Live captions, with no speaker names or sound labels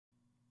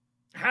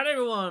Hello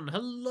everyone,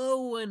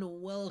 hello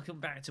and welcome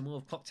back to more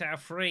of Clock Tower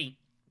 3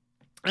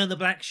 and the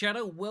Black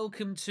Shadow.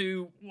 Welcome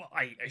to what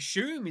I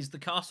assume is the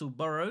Castle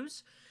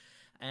Burrows,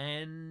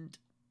 and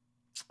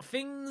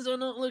things are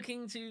not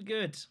looking too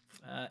good.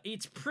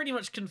 It's pretty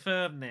much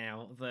confirmed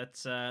now that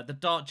the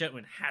Dark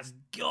Gentleman has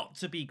got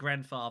to be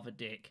Grandfather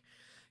Dick,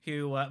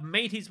 who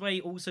made his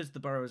way also to the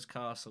Burrows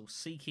Castle,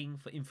 seeking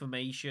for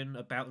information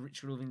about the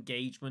Ritual of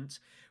Engagement,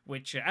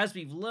 which, as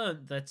we've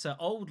learned, that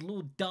old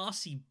Lord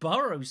Darcy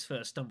Burrows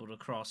first stumbled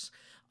across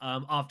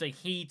after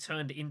he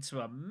turned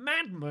into a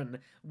madman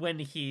when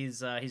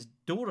his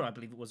daughter, I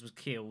believe it was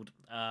killed,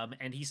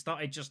 and he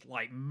started just,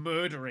 like,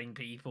 murdering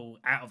people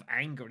out of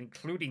anger,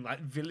 including, like,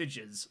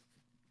 villagers.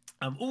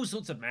 All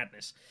sorts of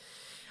madness.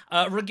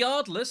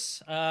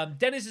 Regardless,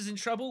 Dennis is in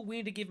trouble. We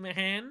need to give him a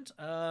hand.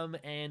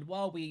 And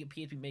while we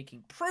appear to be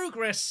making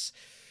progress,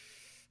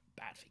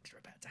 bad things are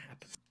about to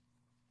happen.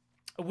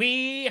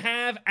 We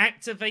have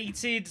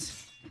activated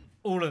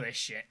all of this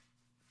shit.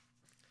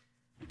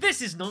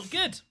 This is not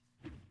good.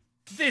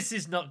 This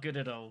is not good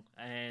at all.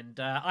 And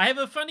I have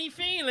a funny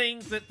feeling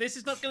that this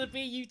is not going to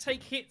be you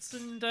take hits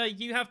and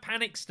you have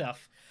panic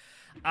stuff.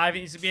 I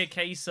think it's going to be a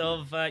case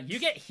of you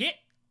get hit,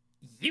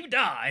 you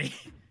die.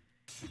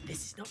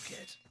 This is not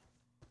good.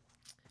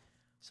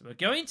 So we're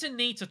going to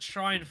need to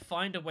try and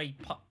find a way...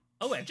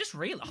 Oh, I've just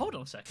realized... Hold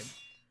on a second.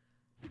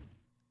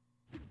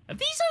 Have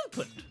these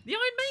opened? The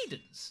Iron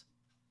Maidens?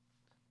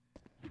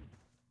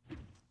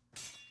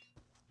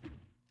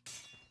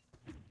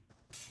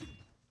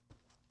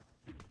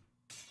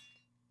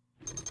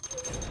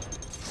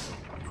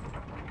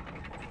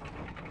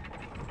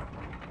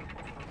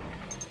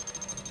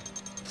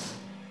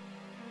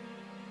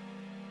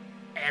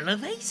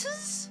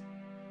 Elevators?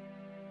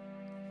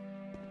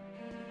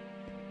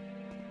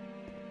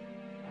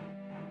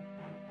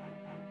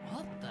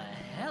 What the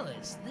hell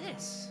is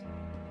this?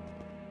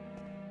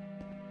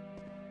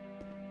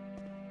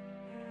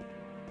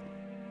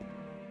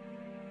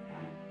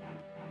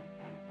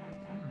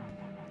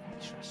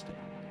 Interesting.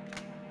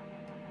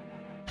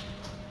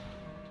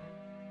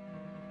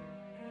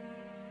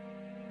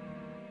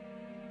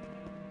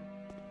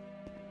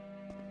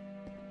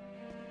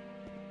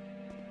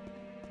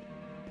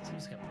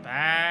 Seems like a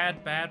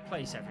bad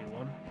place,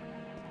 everyone.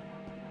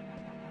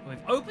 We've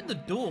opened the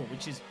door,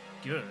 which is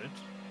good.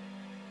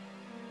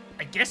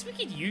 I guess we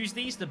could use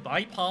these to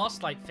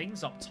bypass, like,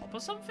 things up top or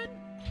something?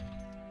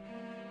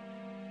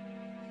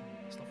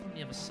 It's not from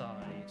the other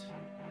side.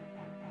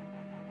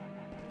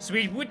 So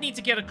we would need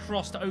to get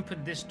across to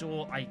open this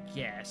door, I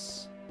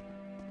guess.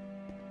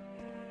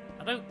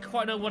 I don't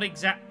quite know what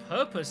exact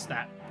purpose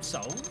that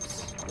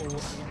solves, or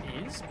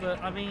it is,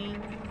 but, I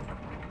mean...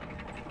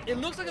 It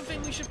looks like a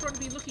thing we should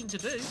probably be looking to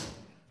do.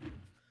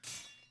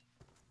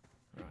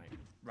 Right,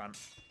 run.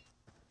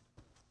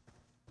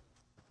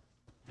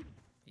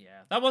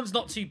 Yeah, that one's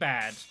not too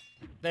bad.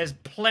 There's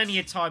plenty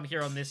of time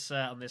here on this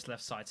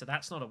left side, so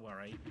that's not a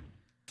worry.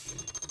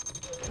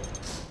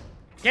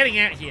 Getting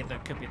out here, though,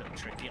 could be a little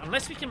tricky.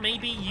 Unless we can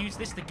maybe use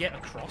this to get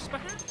across,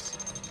 perhaps?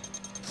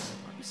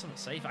 Might be somewhat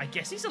safe. I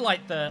guess these are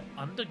like the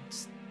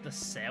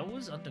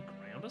cells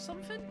underground or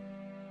something?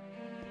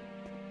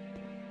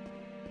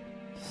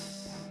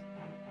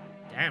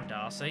 Damn,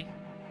 Darcy.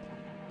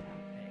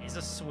 There is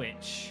a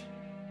switch.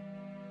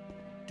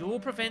 Door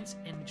prevents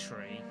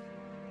entry.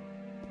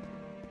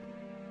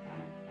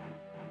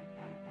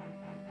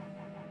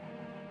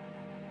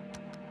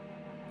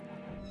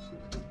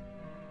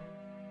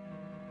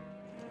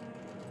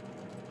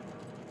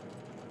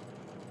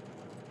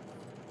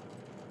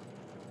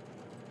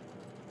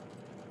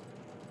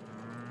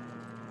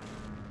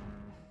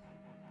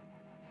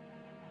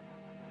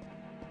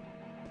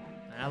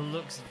 That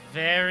looks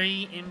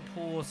very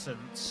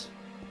important.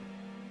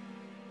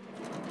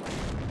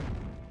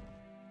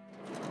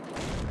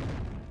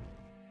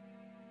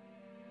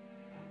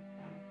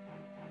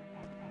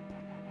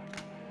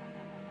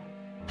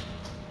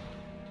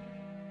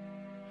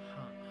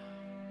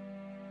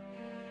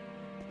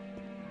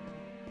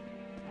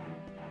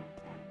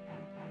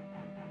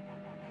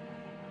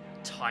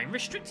 Time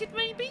restricted,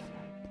 maybe?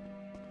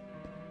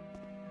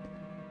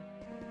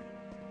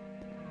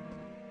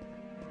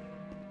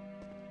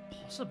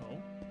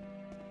 Possible.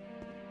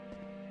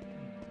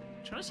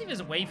 Trying to see if there's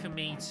a way for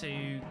me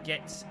to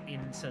get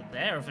into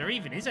there, if there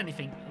even is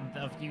anything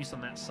of use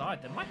on that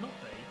side. There might not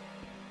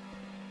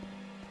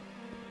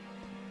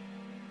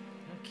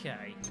be.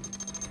 Okay.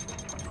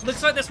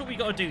 Looks like that's what we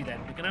got to do then.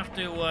 We're gonna have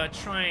to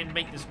try and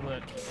make this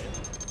work here.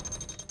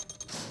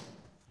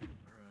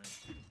 Alright.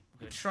 We're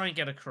gonna try and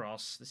get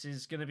across. This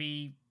is gonna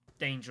be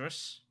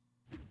dangerous.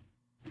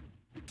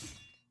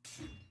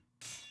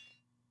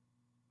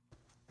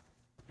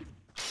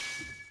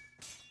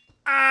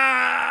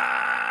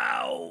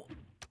 Ow!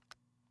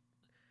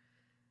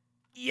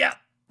 Yep,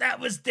 that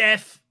was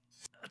death.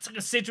 I took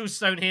a sigil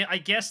stone here. I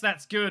guess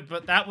that's good,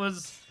 but that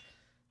was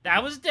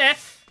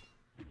death.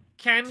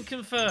 Can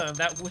confirm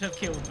that would have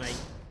killed me.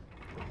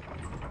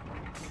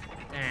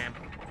 Damn.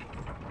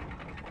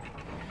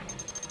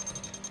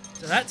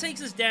 So that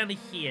takes us down to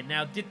here.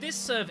 Now, did this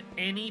serve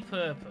any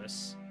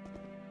purpose?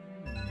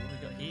 What have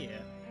we got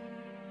here?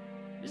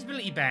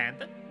 Visibility band.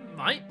 That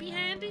might be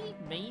handy,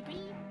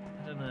 maybe?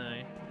 I don't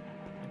know.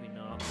 Maybe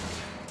not.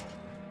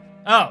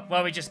 Oh,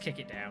 well, we just kick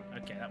it down.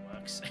 Okay, that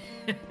works.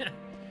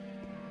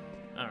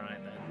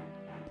 Alright, then.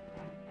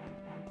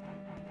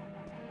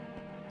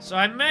 So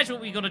I imagine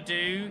what we got to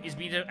do is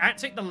we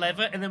take the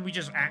lever, and then we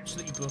just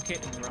absolutely book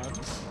it and run.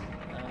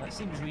 That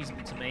seems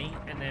reasonable to me.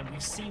 And then we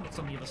see what's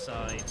on the other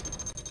side.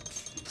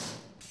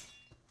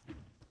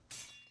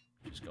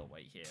 Just gotta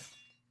wait here.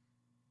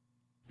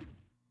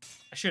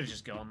 I should have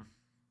just gone.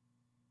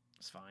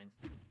 It's fine.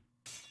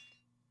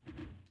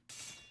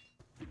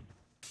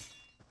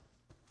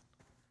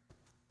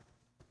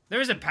 There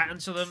is a pattern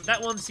to them.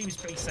 That one seems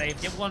pretty safe.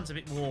 The other one's a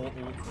bit more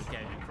awkward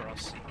getting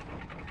across.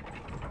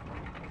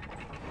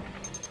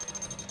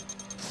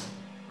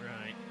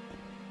 Right.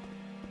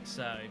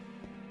 So,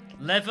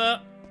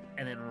 lever,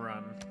 and then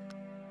run.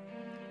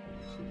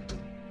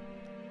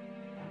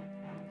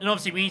 And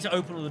obviously we need to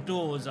open all the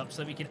doors up so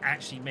that we can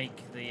actually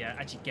make the,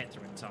 actually get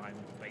through in time,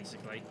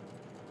 basically.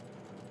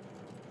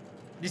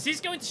 This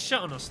is going to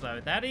shut on us, though.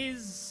 That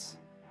is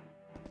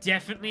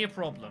definitely a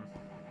problem.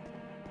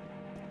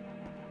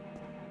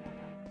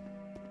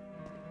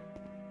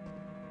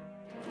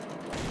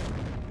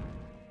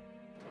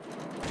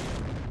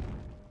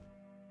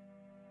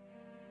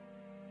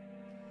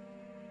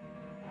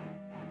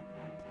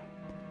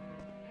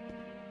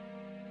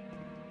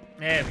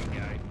 There we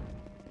go.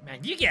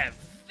 Man, you get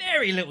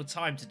very little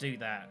time to do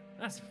that.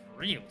 That's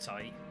real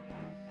tight.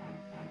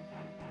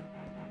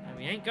 And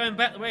we ain't going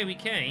back the way we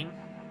came.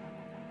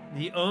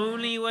 The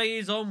only way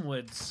is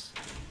onwards.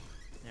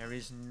 There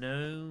is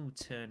no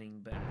turning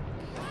back.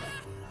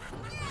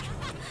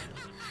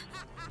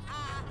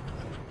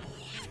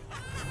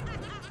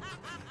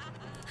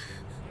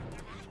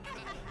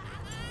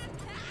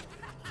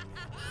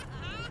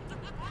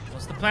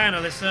 What's the plan,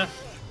 Alyssa?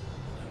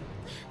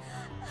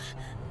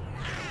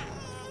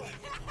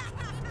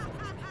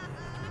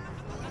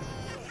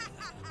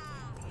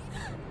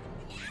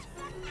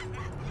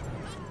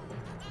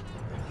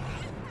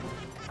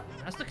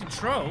 That's the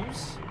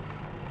controls.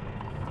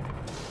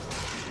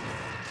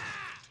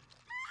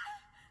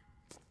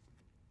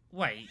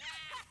 Wait.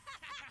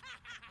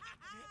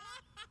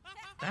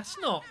 That's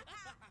not...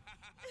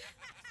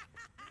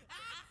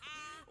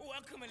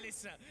 Welcome,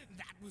 Alyssa.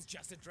 That was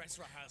just a dress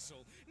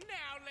rehearsal.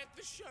 Now let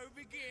the show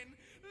begin.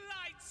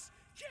 Lights,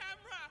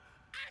 camera,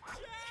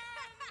 action!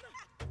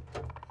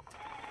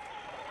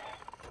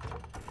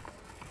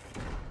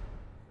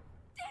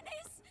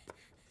 Dennis!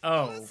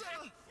 Oh.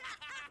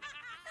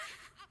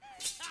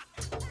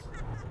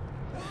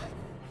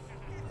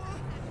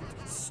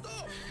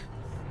 Stop!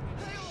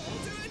 Hey, I'll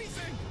do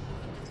anything!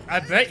 I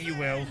bet you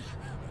will.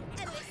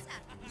 Alyssa,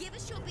 give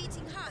us your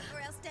beating heart or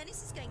else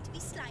Dennis is going to be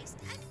sliced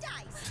and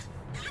diced.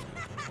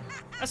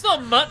 That's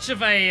not much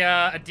of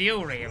a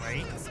deal,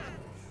 really.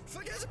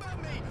 Forget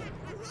about me!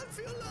 Run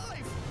for your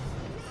life!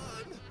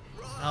 Run!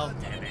 Run! Oh,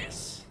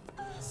 Dennis.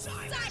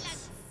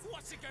 Silence!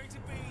 What's it going to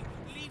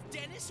be? Leave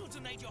Dennis or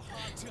donate your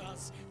heart to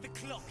us? The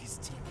clock is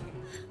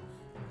ticking.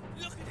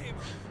 Look at him!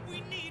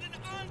 We need an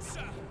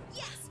answer!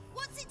 Yes,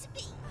 what's it to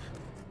be?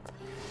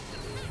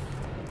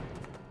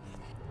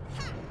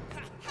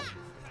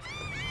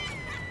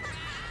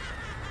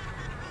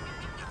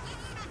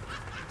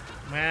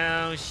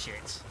 Well,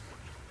 shit.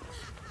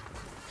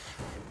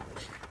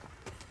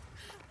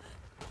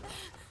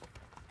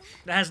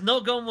 That has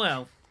not gone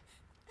well.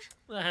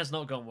 That has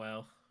not gone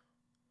well.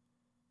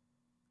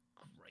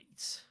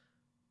 Great.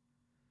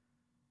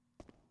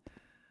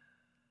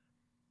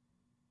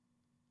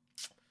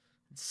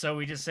 So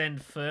we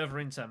descend further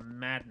into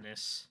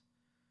madness.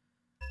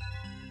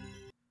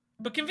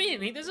 But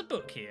conveniently, there's a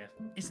book here.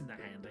 Isn't that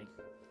handy?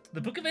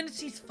 The Book of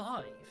Entities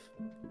 5.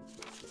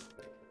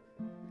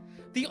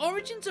 The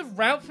origins of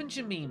Ralph and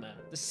Jemima,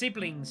 the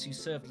siblings who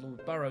served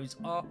Lord Burrows,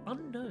 are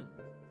unknown.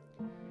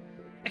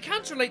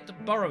 Accounts relate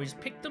that Burrows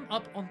picked them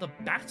up on the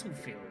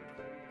battlefield,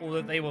 or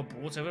that they were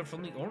brought over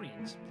from the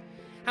Orient.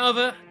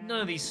 However, none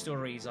of these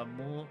stories are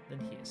more than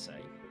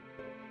hearsay.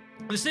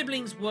 The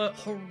siblings were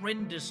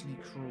horrendously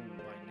cruel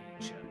by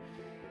nature,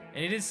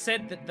 and it is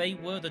said that they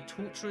were the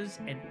torturers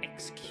and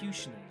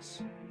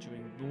executioners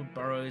during Lord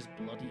Burrows'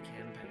 bloody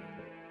campaign.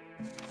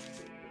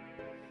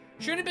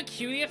 Showing a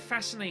peculiar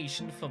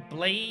fascination for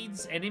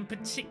blades, and in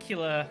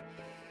particular,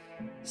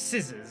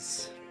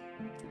 scissors,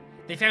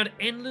 they found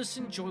endless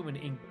enjoyment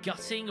in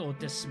gutting or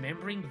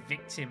dismembering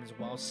victims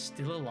while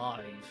still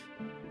alive.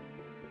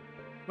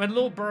 When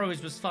Lord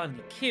Burrows was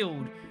finally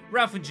killed,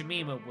 Ralph and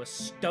Jemima were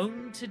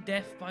stoned to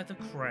death by the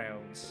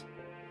crowds.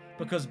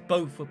 Because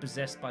both were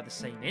possessed by the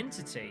same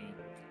entity,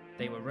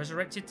 they were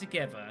resurrected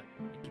together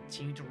and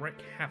continued to wreak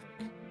havoc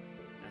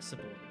as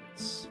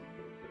subordinates.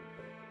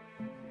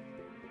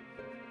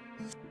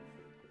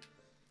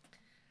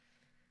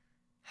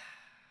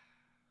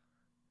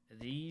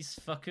 These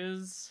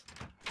fuckers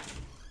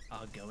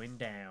are going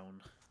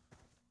down.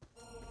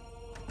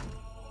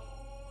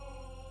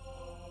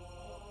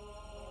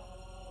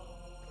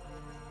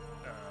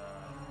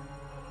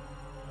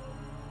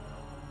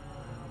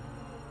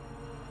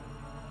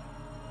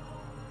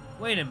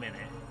 Wait a minute.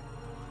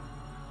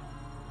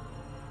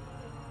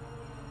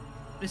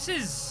 This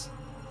is...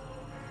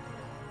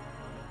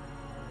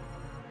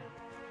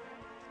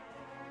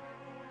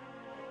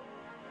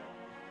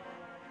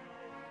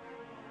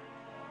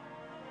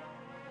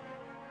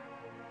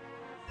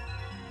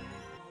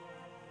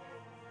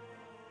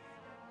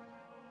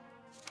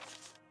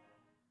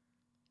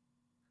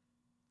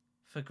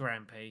 For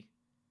Grampy.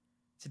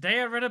 Today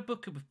I read a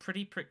book with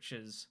pretty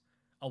pictures.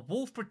 A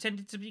wolf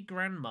pretended to be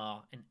grandma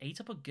and ate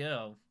up a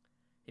girl.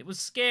 It was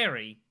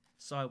scary,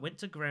 so I went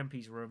to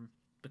Grampy's room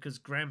because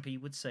Grampy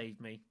would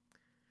save me.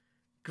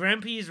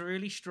 Grampy is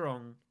really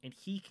strong and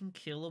he can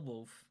kill a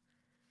wolf.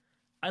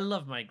 I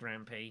love my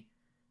Grampy.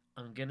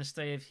 I'm gonna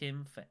stay with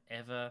him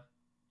forever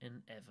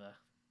and ever.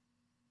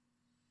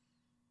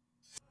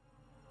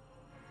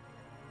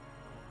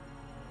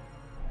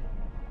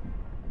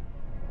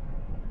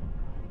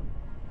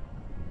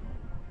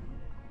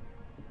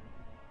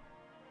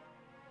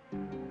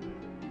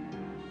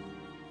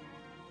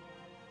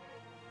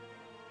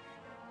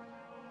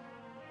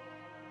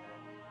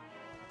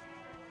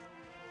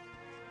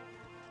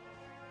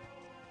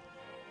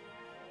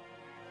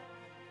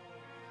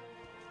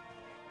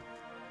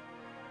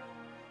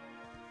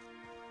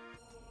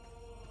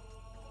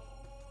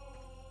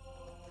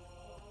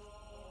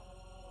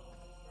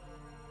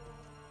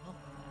 What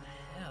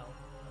the hell?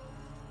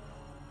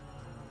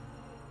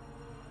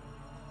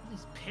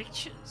 These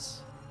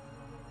pictures.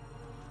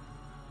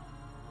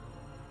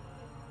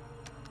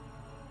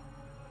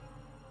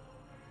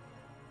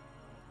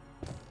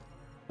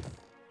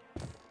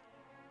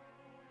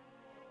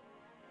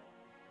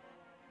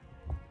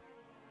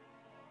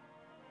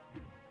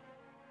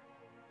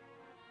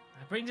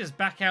 That brings us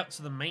back out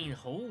to the main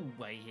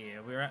hallway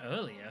here we were at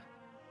earlier.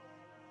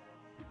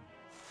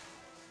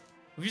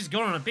 We've just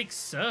gone on a big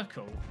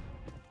circle.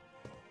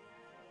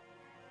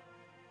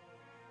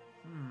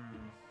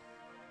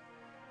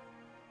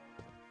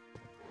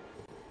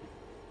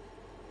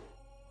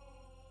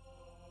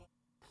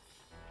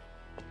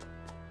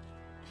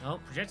 Oh,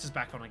 projector's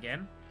back on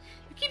again.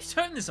 Who keeps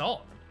turning this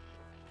on?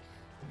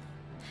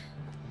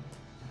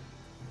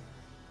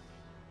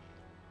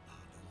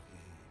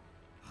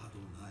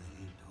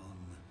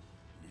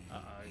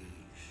 Uh-oh.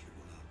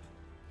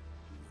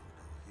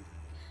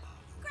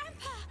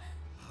 Grandpa!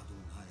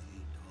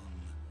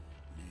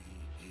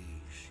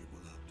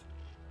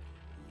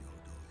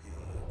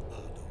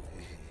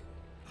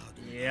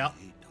 Yep.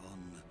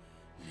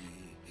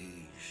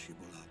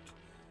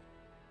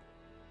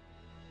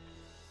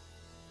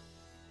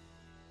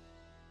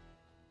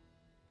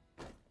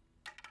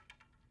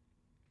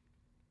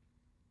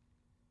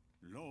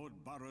 Lord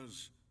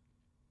Burrows,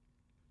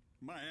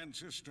 my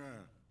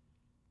ancestor,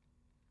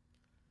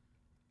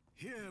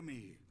 hear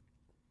me.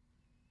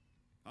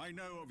 I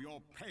know of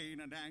your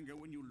pain and anger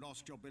when you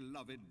lost your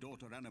beloved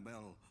daughter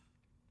Annabelle.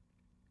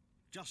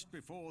 Just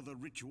before the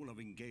ritual of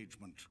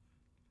engagement,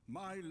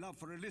 my love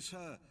for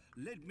Alyssa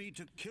led me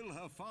to kill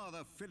her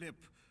father, Philip.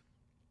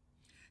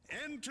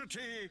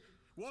 Entity,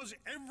 was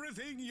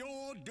everything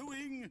you're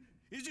doing?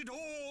 Is it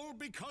all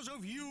because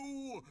of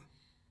you?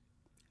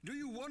 Do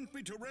you want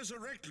me to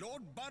resurrect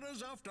Lord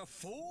Burrows after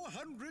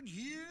 400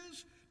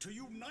 years? To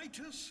unite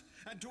us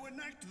and to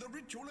enact the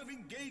ritual of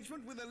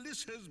engagement with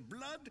Alyssa's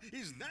blood?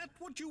 Is that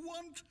what you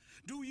want?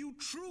 Do you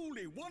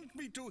truly want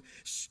me to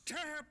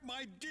stab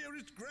my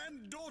dearest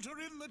granddaughter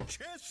in the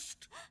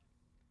chest?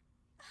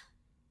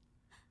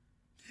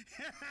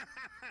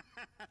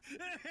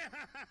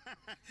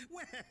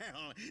 Well,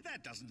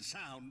 that doesn't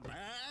sound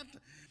bad.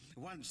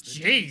 Once the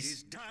deed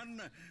is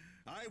done,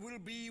 I will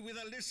be with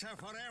Alyssa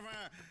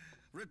forever.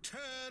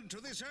 Return to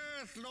this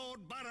earth,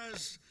 Lord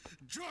Burrows.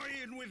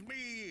 Join with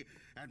me,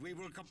 and we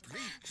will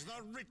complete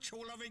the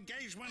ritual of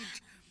engagement.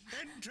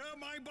 Enter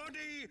my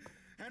body,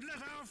 and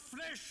let our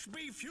flesh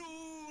be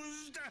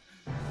fused.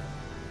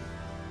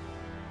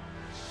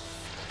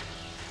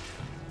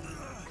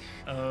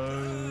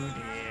 Oh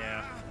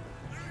dear.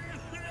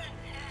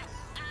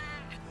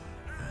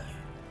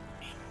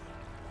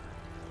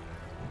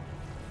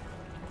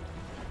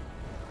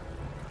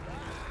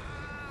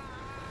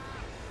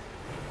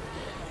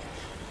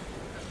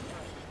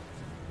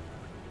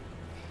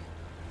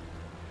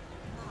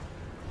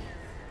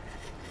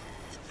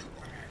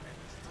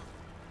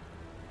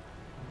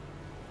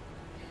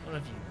 What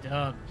have you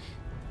done?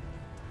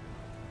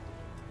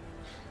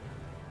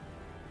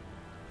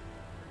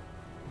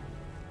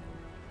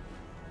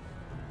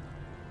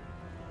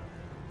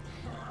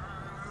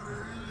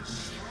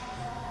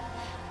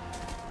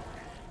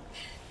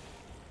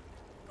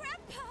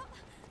 Grandpa!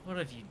 What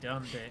have you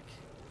done, Dick?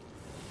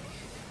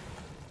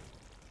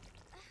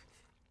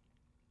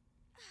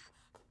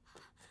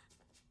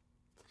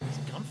 He's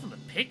gone from the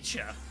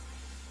picture.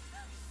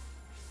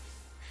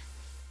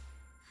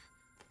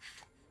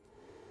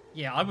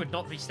 Yeah, I would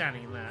not be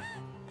standing in that.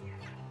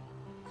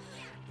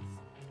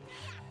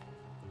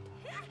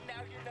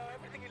 Now you know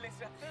everything,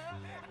 Alyssa.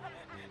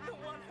 The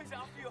one who's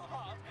after your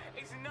heart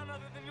is none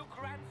other than your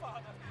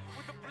grandfather,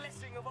 with the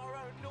blessing of our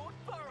own Lord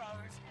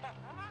Burrows.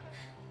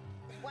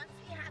 Once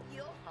we have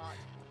your heart,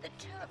 the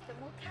two of them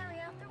will carry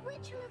out the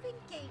ritual of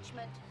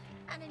engagement,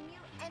 and a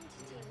new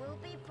entity will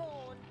be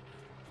born.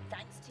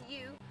 Thanks to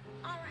you,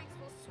 our ranks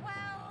will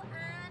swell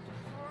and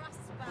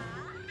prosper.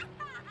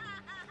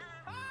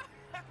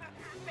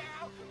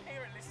 Now,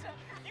 here, Alyssa,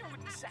 you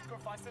wouldn't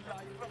sacrifice the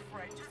life of a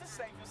friend just to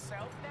save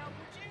yourself, now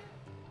would you?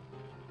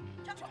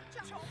 Chop, chop,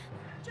 chop,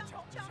 chop,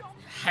 chop, chop.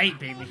 Hate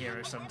being the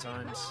hero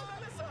sometimes.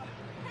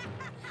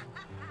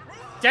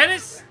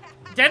 Alyssa!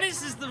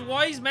 Dennis is the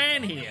wise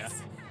man here.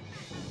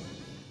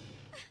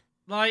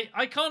 Like,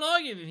 I can't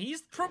argue with him.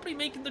 He's probably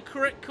making the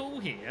correct call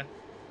here.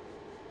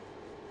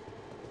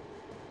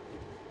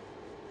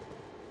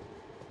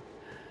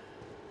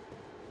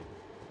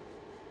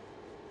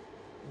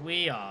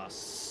 We are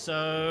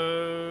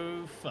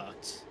so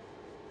fucked.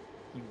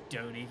 You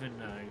don't even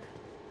know.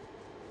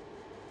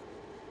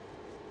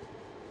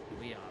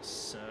 We are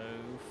so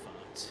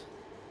fucked.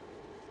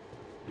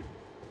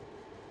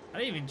 I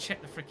didn't even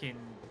check the freaking...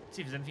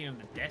 See if there's anything on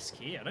the desk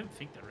here. I don't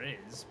think there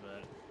is,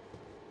 but...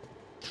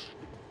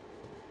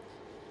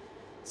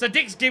 So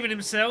Dick's given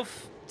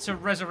himself to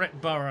resurrect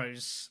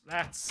Burrows.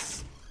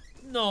 That's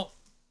not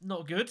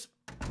good.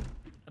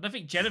 I don't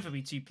think Jennifer would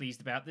be too pleased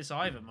about this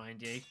either,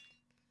 mind you.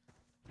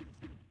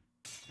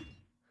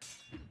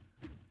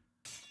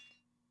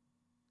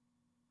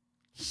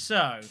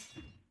 So,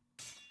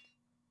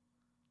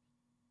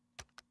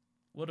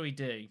 what do we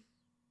do?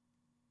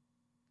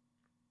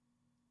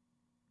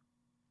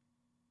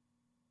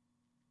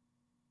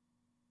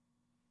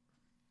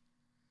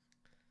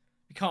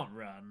 We can't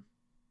run.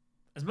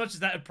 As much as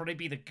that would probably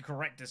be the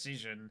correct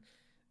decision,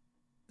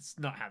 it's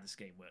not how this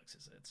game works,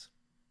 is it?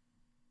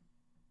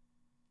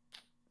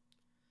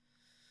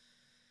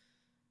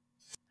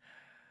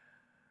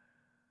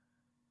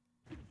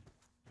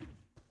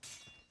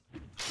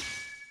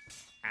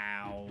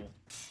 Ow.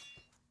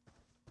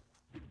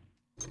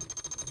 I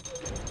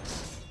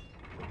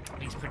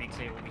think it's pretty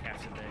clear what we have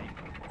to do.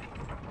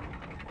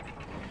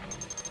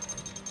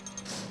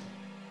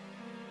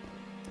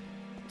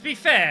 To be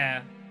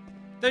fair,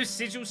 those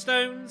sigil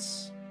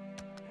stones,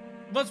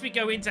 once we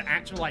go into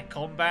actual like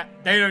combat,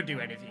 they don't do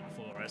anything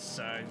for us,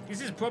 so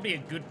this is probably a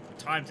good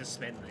time to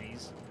spend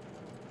these.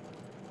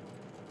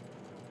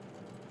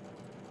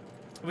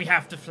 We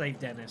have to flay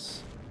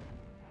Dennis.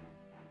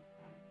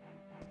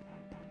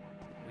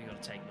 We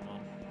gotta take them on.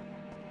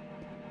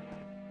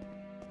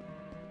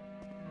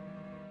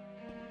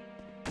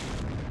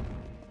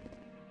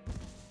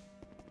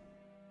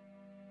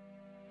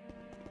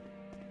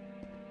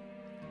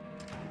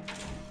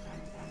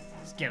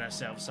 Let's get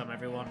ourselves some,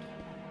 everyone.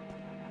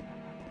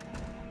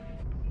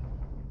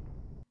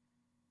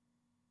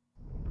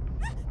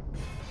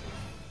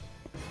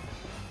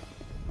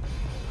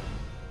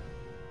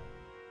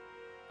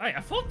 Hey,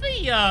 I thought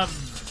the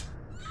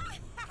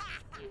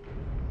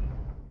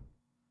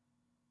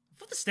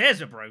stairs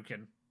were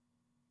broken.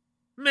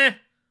 Meh.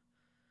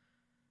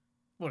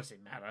 What does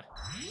it matter?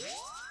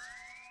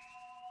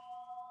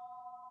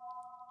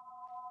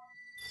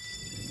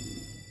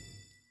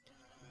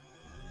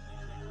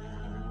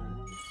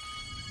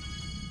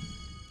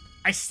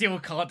 I still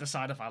can't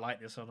decide if I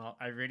like this or not.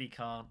 I really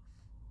can't.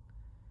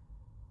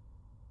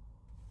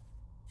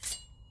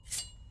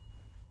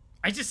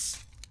 I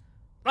just...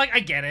 Like, I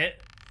get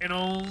it. And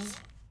all...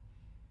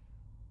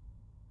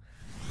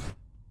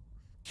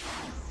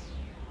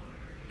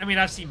 I mean,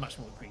 I've seen much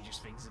more egregious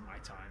things in my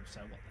time,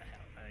 so what the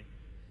hell, eh?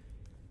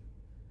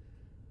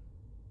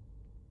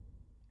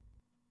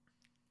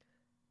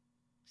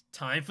 It's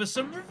time for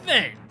some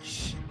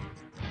revenge!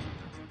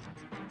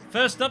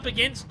 First up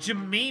against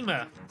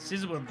Jemima.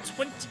 Sizzleworm,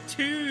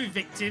 22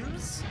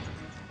 victims.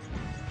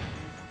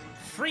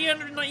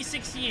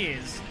 396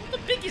 years. Not the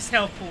biggest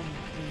health pool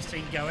we've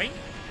seen going.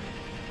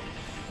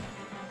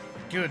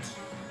 Good.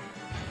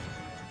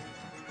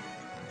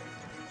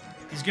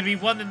 There's going to be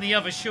one than the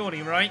other,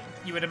 surely, right?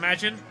 You would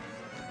imagine.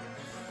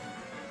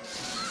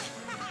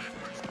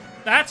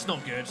 That's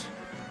not good.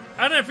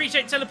 I don't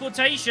appreciate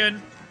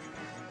teleportation.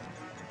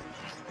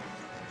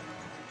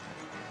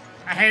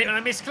 I hate it when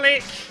I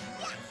misclick.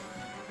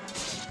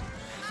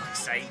 Fuck's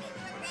sake.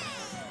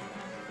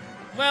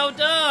 Well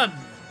done.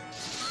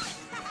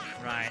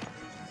 Right.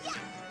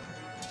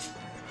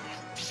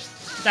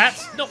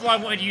 That's not where I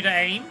wanted you to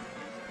aim.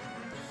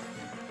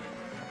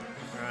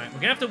 Right,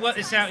 we're gonna have to work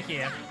this out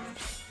here.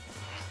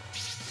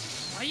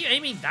 Why are you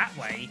aiming that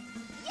way?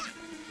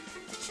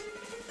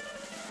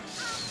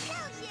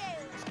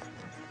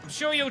 I'm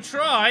sure you'll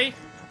try.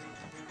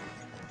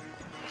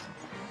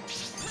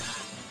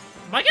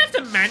 Am I gonna have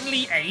to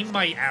manually aim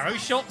my arrow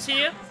shots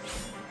here?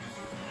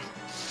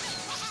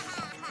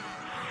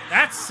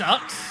 That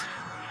sucks.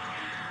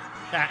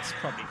 That's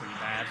probably pretty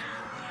bad.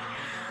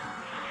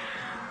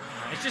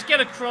 Let's just get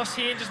across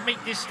here and just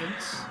make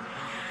distance.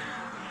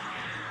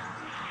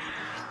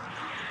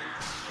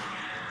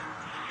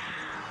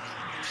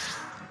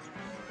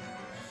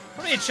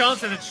 Probably a chance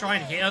to try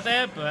and hit her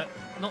there, but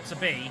not to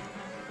be.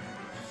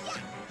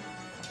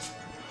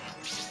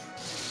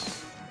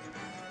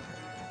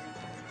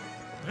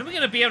 When are we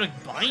going to be able to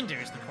bind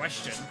her is the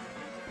question.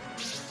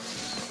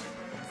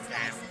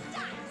 Slice and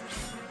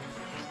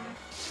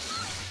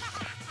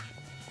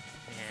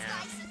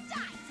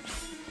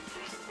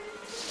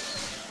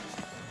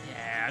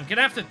I'm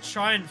gonna have to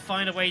try and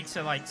find a way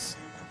to, like...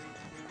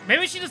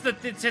 Maybe she does the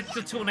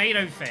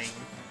tornado thing,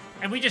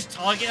 and we just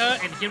target her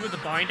and hit her with the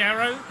bind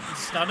arrow and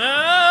stun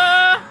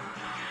her!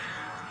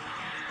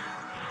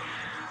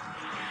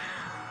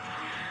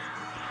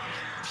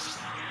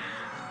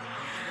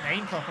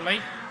 Aim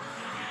properly.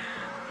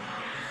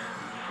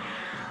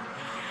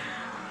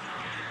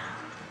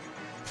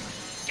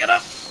 Get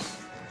up!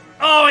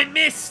 Oh, it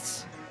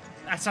missed!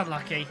 That's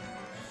unlucky.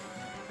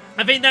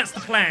 I think that's the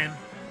plan.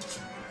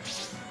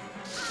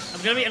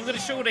 I'm gonna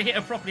struggle to hit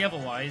her properly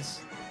otherwise.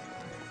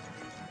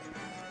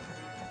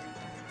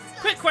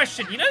 Quick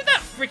question, you know that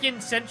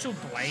freaking central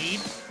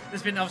blade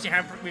that's been obviously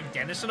hampered with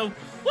Dennis and all?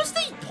 What's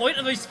the point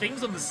of those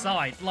things on the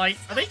side? Like,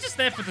 are they just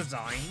there for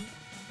design?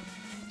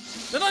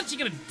 They're not actually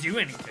gonna do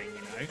anything,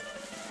 you know?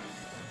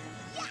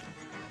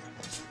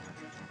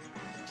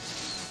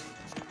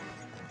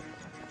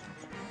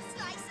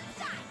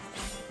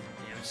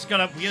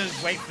 Yeah, we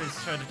gotta wait for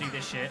her to do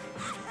this shit.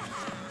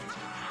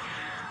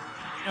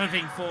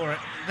 Anything for it.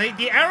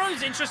 The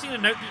arrows, interesting to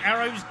note, the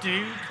arrows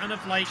do kind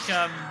of like,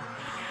 shit.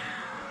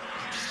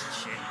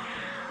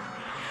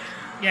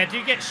 Yeah,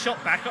 do get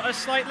shot back at us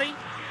slightly.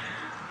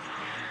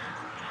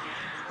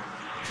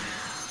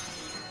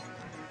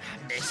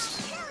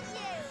 Missed.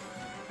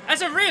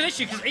 That's a real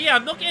issue, because, yeah,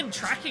 I'm not getting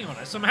tracking on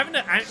it, so I'm having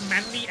to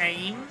manually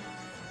aim.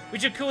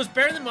 Which, of course,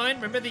 bear in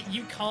mind, remember that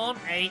you can't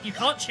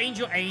change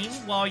your aim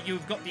while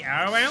you've got the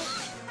arrow out.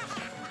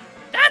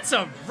 That's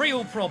a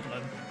real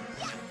problem.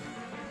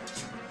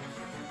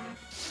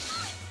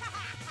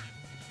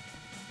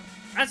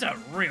 That's a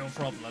real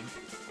problem.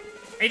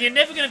 And you're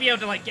never going to be able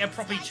to, like, get a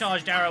properly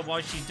charged arrow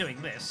while she's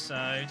doing this,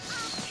 so...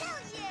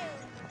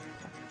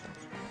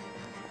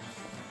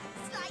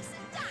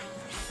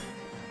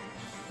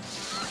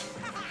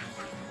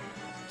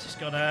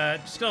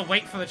 Just gotta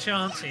wait for the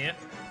chance here.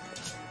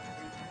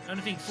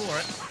 Anything for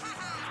it.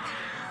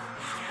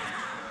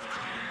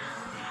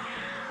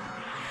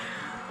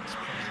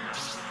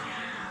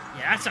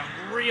 Yeah, that's a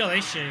real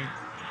issue.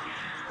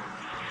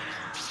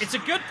 It's a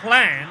good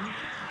plan.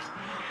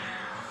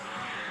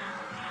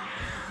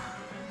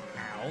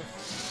 Ow.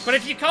 But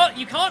if you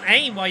can't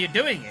aim while you're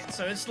doing it,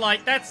 so it's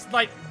like, that's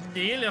like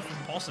nearly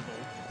impossible.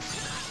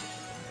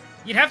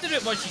 You'd have to do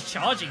it while she's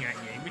charging at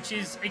you, which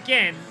is,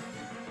 again,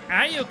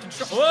 out of your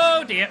control.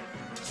 Oh dear.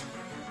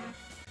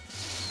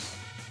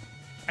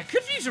 I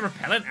could use a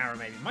repellent arrow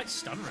maybe, it might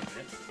stun her a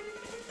bit.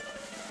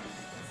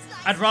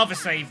 I'd rather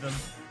save them.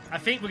 I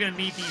think we're going to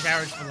need these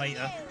arrows for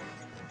later.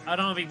 I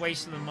don't want to be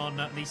wasting them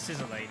on these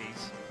scissor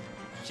ladies.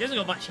 She hasn't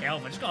got much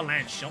health, I just got to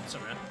land shots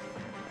on her.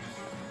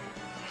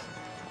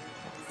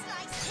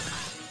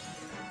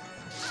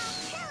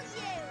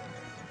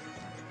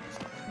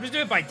 I'm just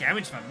doing it by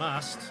damage if I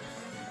must.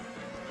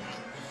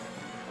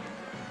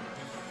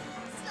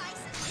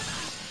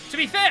 To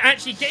be fair,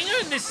 actually, getting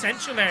her in this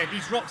central area,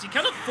 these rocks, it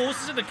kind of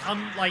forces her to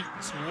come, like,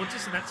 towards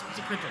us in that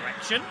particular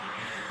direction.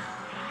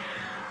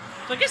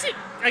 So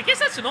I guess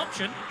that's an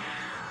option.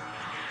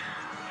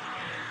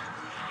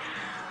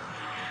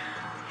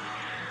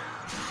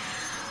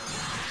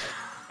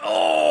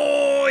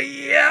 Oh,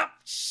 yeah!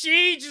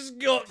 She just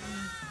got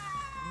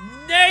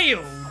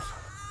nailed.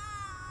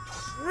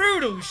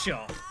 Brutal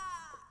shot.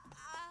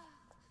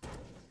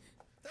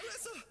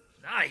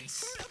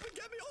 Nice.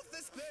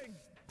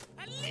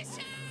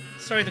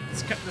 Sorry,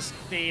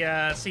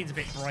 the scene's a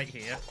bit bright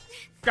here.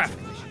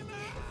 Graphically.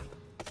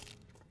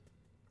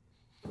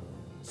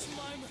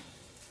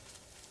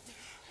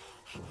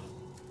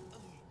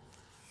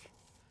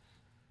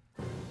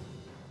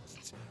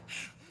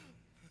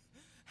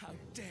 How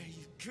dare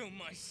you kill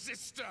my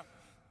sister?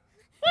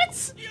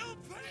 What? You'll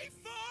pay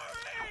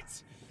for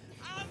it!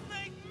 I'll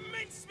make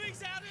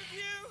mincemeat out of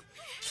you!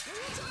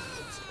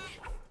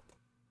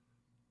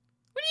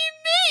 What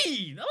do you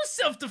mean? That was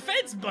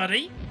self-defense,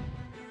 buddy.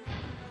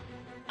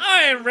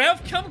 Alright,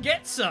 Ralph, come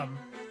get some.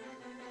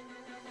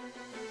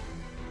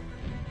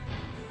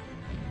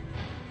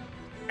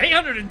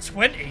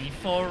 820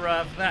 for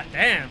that,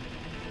 damn.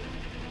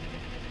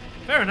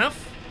 Fair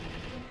enough.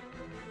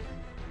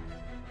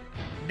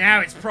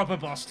 Now it's proper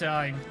boss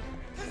time.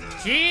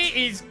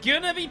 He is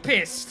gonna be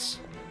pissed.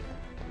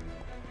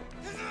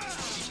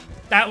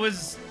 That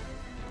was...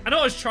 I know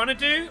what I was trying to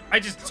do, I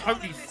just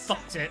totally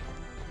fucked it.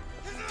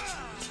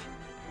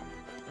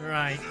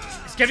 Right.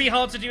 It's going to be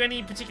hard to do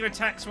any particular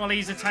attacks while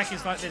he's attacking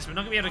like this. We're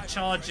not going to be able to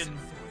charge and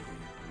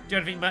do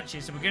anything much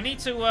here. So we're going to need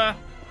to...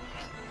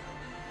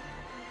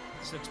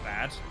 This looks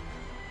bad.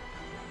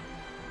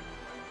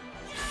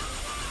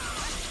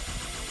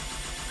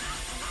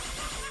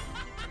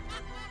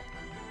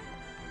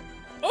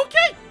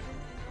 Okay!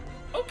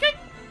 Okay.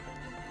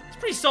 It's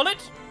pretty solid.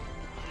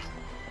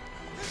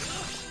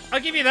 I'll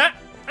give you that.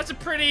 That's a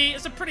pretty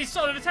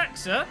solid attack,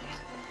 sir.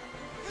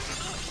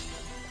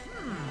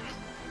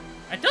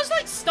 It does,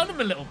 like, stun him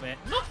a little bit.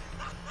 Not...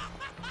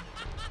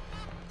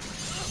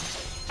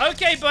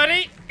 Okay,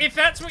 buddy. If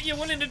that's what you're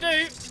willing to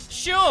do,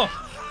 sure.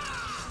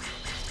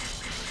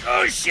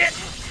 Oh, shit.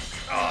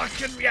 Oh, I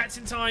couldn't react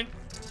in time.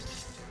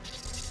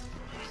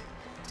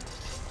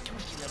 Come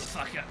on, you little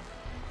fucker.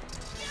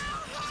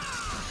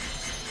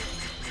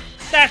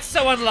 That's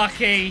so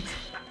unlucky.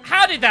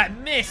 How did that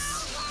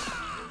miss?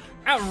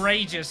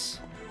 Outrageous.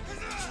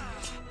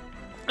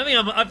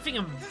 I think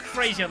I'm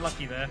crazy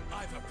unlucky there.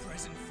 I've a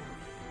present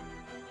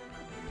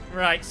for you.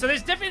 Right, so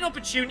there's definitely an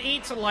opportunity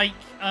to, like,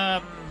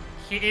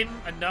 hit him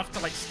enough to,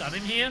 like, stun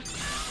him here.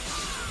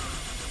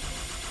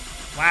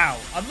 Wow,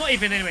 I'm not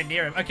even anywhere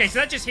near him. Okay, so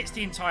that just hits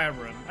the entire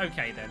room.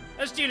 Okay, then.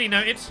 That's duly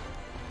noted.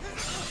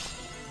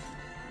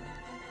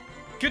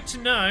 Good to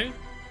know.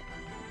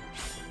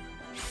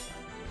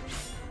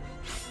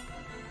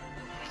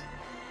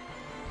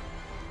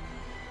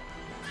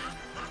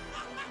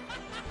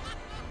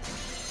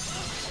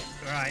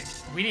 Right,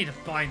 we need to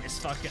bind this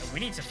fucker.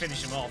 We need to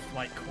finish him off,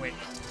 like, quick.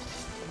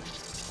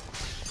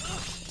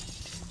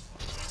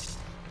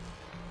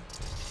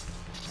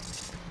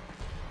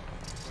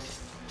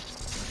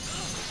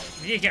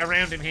 We need to get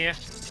around him here.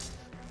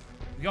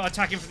 We gotta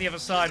attack him from the other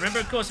side. Remember,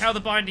 of course, how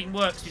the binding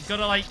works. We've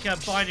gotta, like,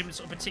 bind him in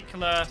sort of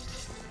particular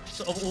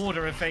sort of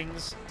order of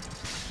things.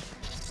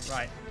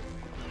 Right.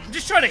 I'm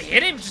just trying to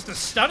hit him, just to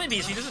stun him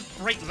here so he doesn't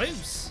break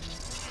loose.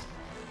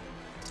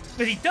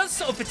 But he does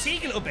sort of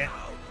fatigue a little bit.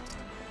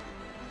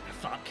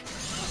 Fuck.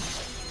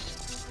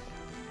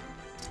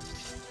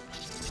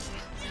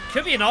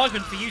 Could be an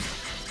argument for you.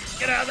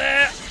 Get out of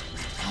there.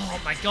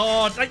 Oh my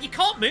god. Like, you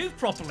can't move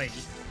properly.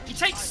 It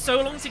takes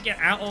so long to get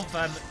out of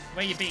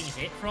where you're being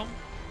hit from.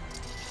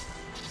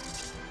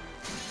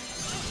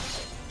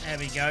 There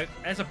we go.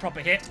 There's a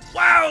proper hit.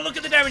 Wow, look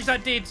at the damage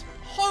that did.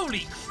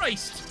 Holy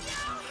Christ.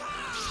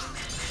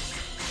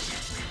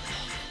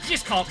 You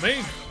just can't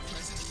move.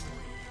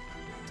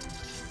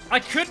 I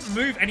couldn't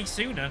move any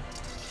sooner.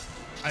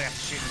 I have to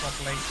shoot him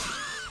properly.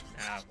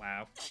 Oh,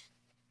 wow.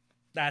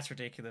 That's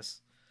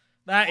ridiculous.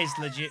 That is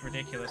legit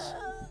ridiculous.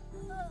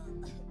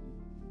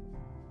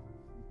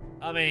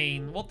 I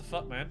mean, what the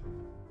fuck, man?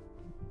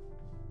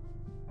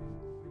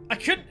 I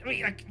couldn't... I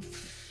mean,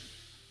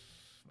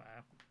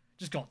 wow.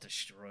 Just got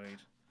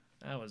destroyed.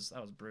 That was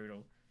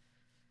brutal.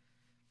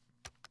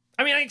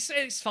 I mean,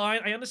 it's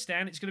fine. I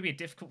understand it's going to be a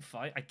difficult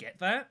fight. I get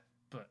that.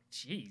 But,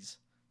 jeez.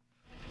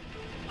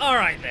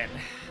 Alright, then.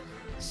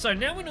 So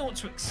now we know what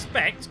to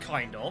expect,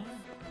 kind of.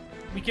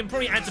 We can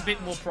probably add a bit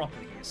more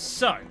properly here.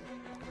 So,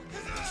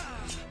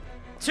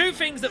 two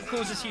things that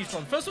cause this huge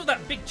problem. First of all,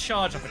 that big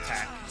charge-up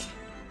attack.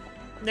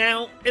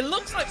 Now, it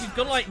looks like we've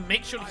got to, like,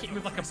 make sure to hit him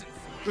with, like,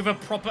 with a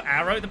proper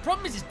arrow. The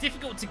problem is it's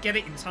difficult to get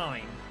it in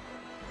time.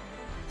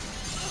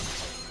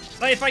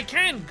 Like, if I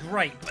can,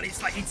 great. But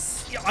it's like, you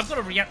know, I've got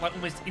to react, like,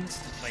 almost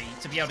instantly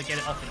to be able to get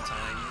it off in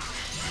time.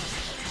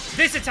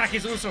 This attack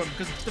is also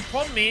because the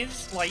problem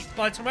is, like,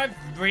 by the time I've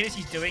realized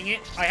he's doing it,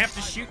 I have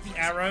to shoot the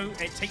arrow,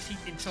 and it takes me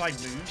until I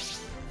move.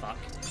 Fuck.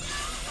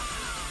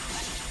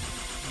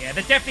 Yeah,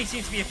 there definitely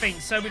seems to be a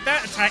thing. So with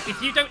that attack,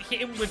 if you don't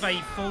hit him with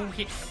a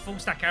full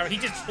stack arrow, he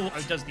just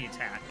auto does the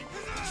attack.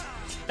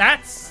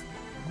 That's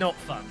not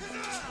fun.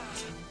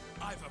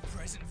 I've a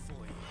present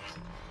for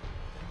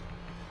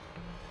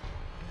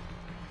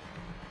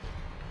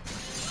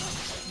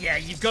you. Yeah,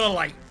 you've got to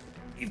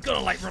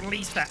like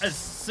release that as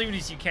soon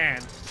as you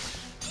can.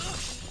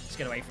 Let's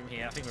get away from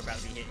here. I think we're about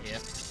to be hit here.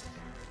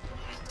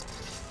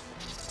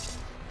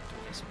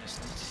 Get some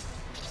distance.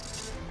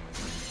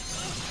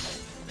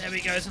 There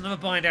we go. It's another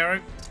bind arrow.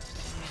 We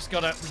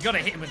gotta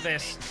hit him with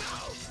this.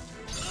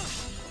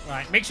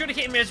 Right, make sure to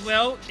hit him as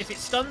well. If it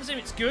stuns him,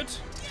 it's good.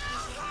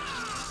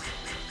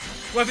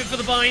 Worth it for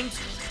the bind.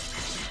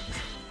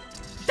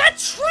 That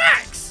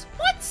tracks!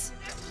 What?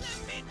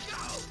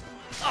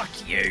 Fuck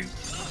you.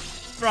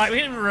 Right, we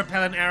hit him with a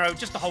repellent arrow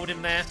just to hold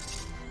him there.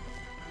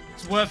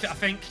 It's worth it, I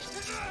think.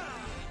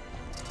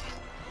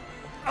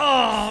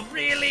 Oh,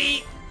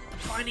 really? The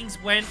bindings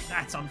went.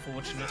 That's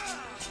unfortunate.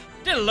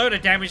 Did a load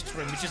of damage to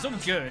him, which is all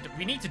good.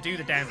 We need to do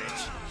the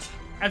damage.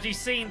 As you've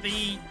seen,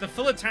 the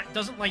full attack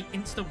doesn't, like,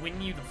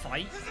 insta-win you the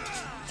fight.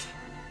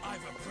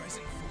 I've a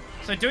present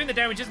for you. So doing the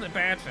damage isn't a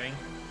bad thing.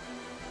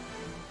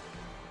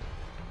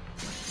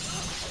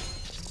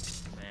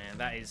 Man,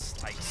 that is,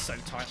 like, so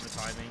tight on the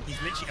timing.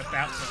 He's literally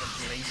about to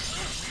release.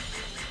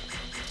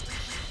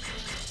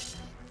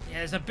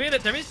 Yeah,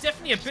 there is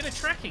definitely a bit of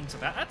tracking to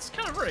that. That's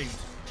kind of rude.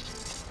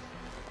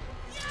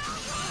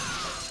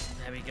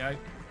 There we go.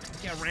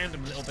 Get around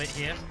him a little bit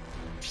here.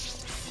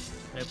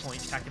 No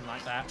point attacking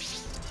like that.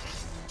 Just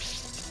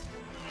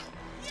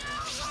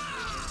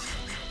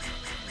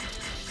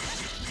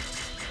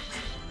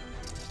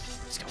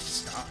got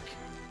stuck.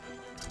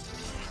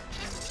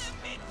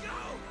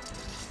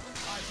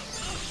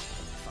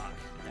 Fuck,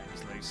 that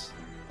was loose.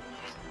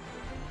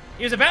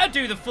 He was about to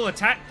do the full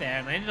attack there,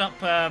 and I ended up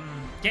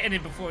getting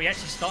him before he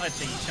actually started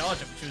the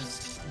charge up, which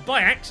was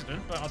by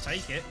accident, but I'll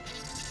take it.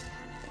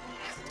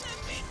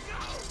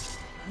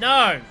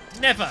 No!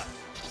 Never!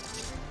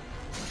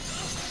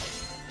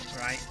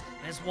 Right,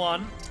 there's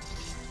one.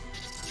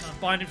 Trying to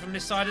bind him from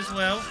this side as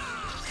well.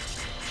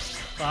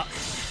 But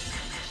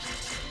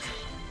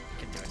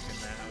couldn't do anything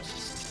there.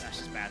 That's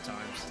just bad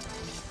times.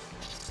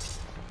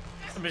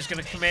 I'm just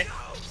gonna commit.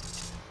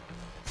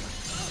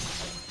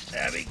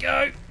 There we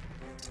go!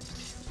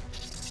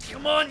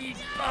 Come on, you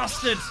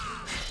bastard!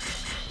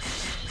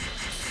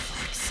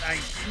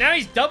 Now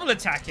he's double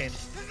attacking.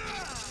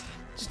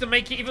 Just to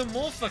make it even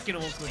more fucking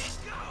awkward.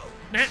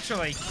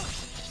 Naturally.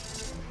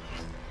 Just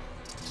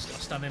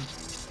gotta stun him.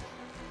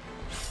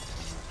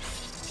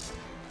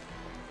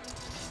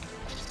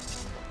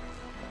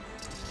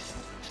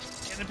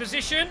 Get in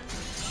position.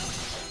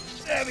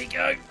 There we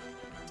go.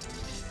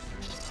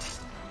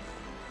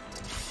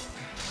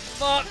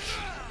 Fuck.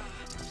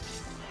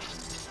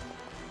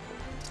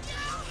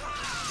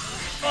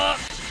 Fuck.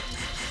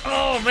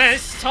 Oh man,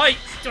 this is tight.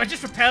 Do I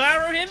just repel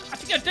arrow him? I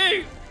think I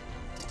do.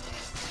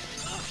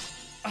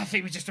 I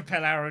think we just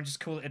repel arrow and just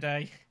call it a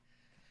day.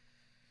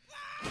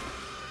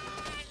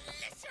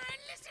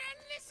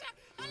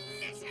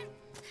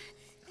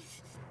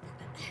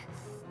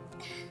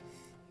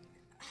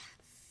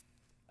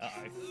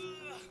 Uh-oh.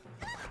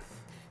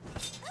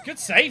 Good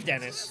save,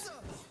 Dennis.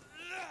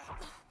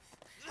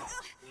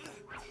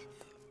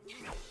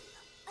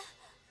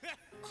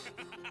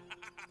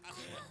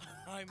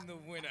 I'm the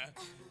winner.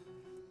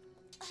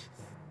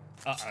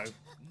 Uh-oh.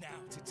 Now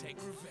to take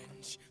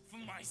revenge for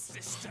my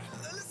sister.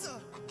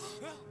 Alyssa!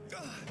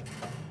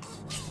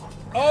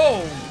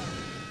 Oh!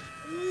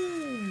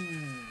 Ooh.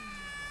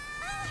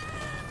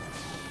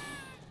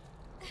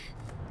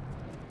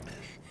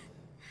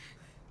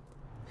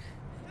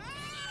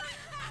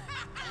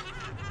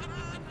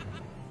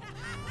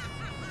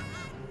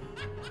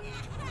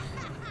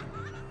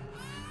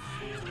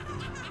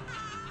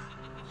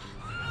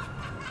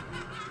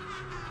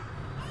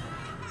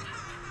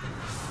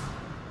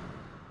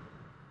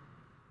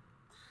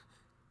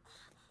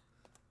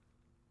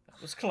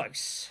 That was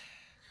close.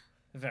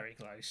 Very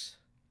close.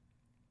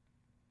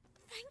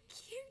 Thank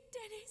you,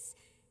 Dennis.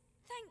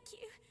 Thank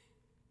you.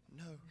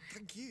 No,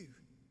 thank you.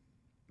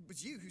 It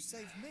was you who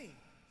saved me.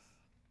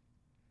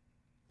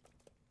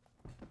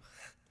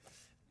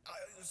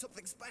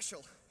 Something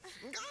special.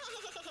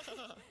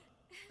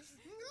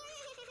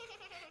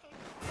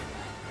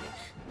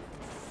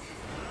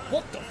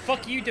 What the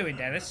fuck are you doing,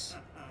 Dennis?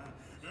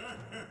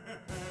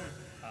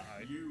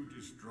 You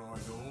destroyed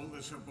all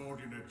the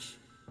subordinates.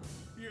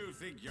 You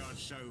think you're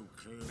so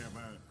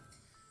clever,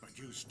 but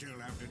you still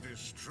have to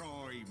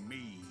destroy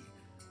me.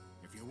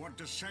 If you want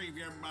to save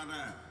your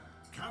mother,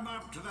 come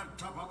up to the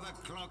top of the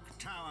clock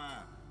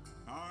tower.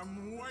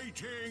 I'm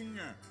waiting.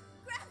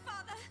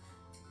 Grandfather!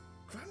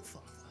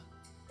 Grandfather?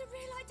 The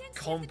real identity.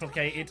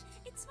 Complicated. Of the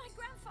Doppelganger. It's my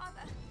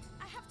grandfather.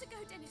 I have to go,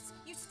 Dennis.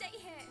 You stay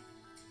here.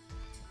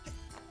 Hey,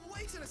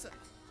 wait, Alyssa!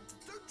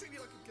 Don't treat me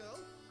like a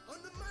girl.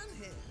 I'm the man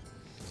here.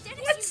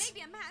 Dennis, What? you may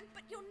be a man,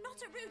 but you're not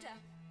a ruder.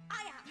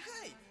 I am.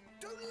 Hey,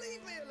 don't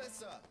leave me,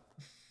 Alyssa!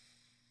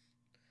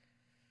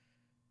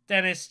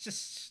 Dennis,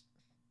 just...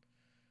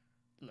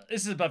 Look,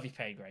 this is above your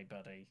pay grade,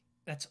 buddy.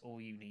 That's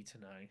all you need to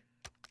know.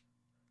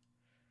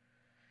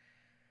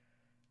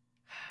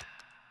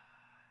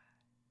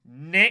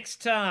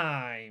 Next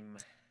time,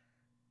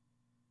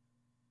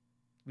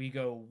 we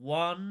go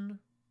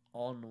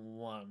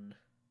 1-on-1.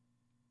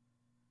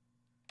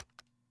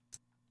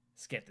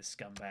 Let's get this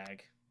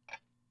scumbag.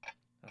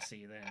 I'll see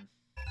you then.